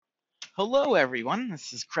Hello, everyone.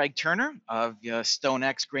 This is Craig Turner of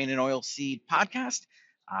StoneX Grain and Oilseed podcast.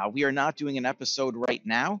 We are not doing an episode right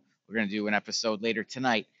now. We're going to do an episode later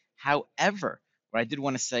tonight. However, what I did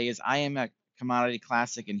want to say is I am at Commodity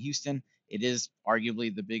Classic in Houston. It is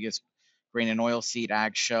arguably the biggest grain and oilseed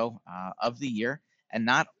ag show of the year. And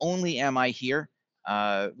not only am I here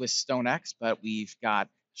with StoneX, but we've got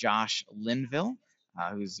Josh Linville,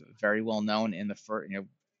 who's very well known in the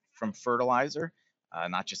from fertilizer,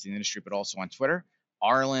 not just in the industry, but also on Twitter.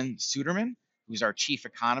 Arlan Suderman, who's our chief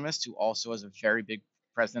economist, who also has a very big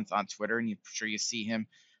presence on Twitter, and I'm sure you see him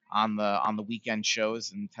on the weekend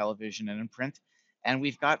shows in television and in print. And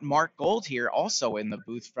we've got Mark Gold here also in the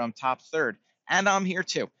booth from Top Third, and I'm here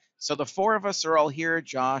too. So the four of us are all here,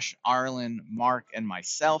 Josh, Arlan, Mark, and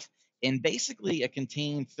myself, in basically a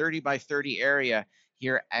contained 30 by 30 area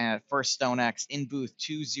here at First StoneX in booth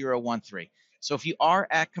 2013. So if you are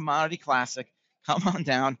at Commodity Classic, come on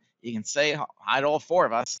down. You can say hi to all four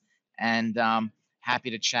of us, and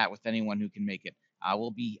happy to chat with anyone who can make it.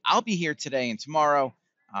 I'll be here today and tomorrow.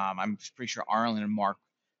 I'm pretty sure Arlan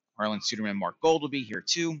Suderman and Mark Gold will be here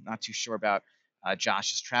too. Not too sure about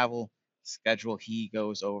Josh's travel schedule. He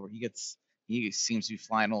seems to be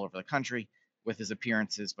flying all over the country with his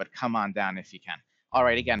appearances, but come on down if you can. All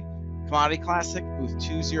right, again, Commodity Classic, booth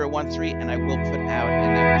 2013, and I will put out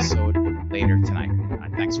an episode later tonight.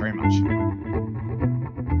 Thanks very much.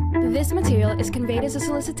 This material is conveyed as a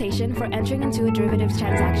solicitation for entering into a derivatives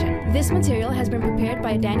transaction. This material has been prepared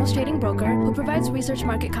by a Daniels Trading broker who provides research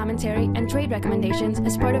market commentary and trade recommendations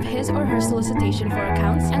as part of his or her solicitation for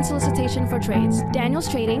accounts and solicitation for trades. Daniels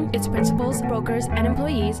Trading, its principals, brokers, and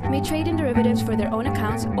employees may trade in derivatives for their own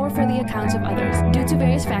accounts or for the accounts of others. Due to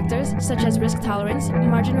various factors such as risk tolerance,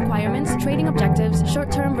 margin requirements, trading objectives,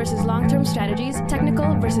 short-term versus long-term strategies,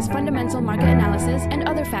 technical versus fundamental market analysis, and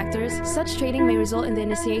other factors, such trading may result in the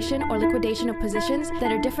initiation or liquidation of positions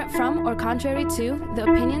that are different from or contrary to the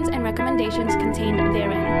opinions and recommendations contained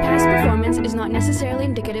therein. Past performance is not necessarily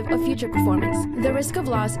indicative of future performance. The risk of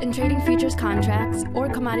loss in trading futures contracts or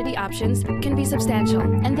commodity options can be substantial,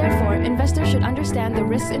 and therefore investors should understand the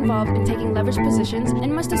risks involved in taking leveraged positions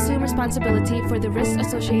and must assume responsibility for the risks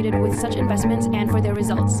associated with such investments and for their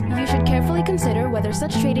results. You should carefully consider whether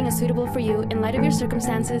such trading is suitable for you in light of your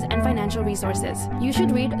circumstances and financial resources. You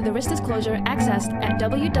should read the risk disclosure accessed at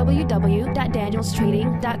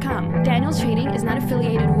www.danielstrading.com. Daniels Trading is not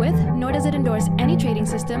affiliated with, nor does it endorse any trading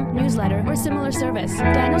system, newsletter, or similar service.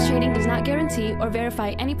 Daniels Trading does not guarantee or verify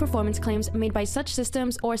any performance claims made by such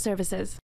systems or services.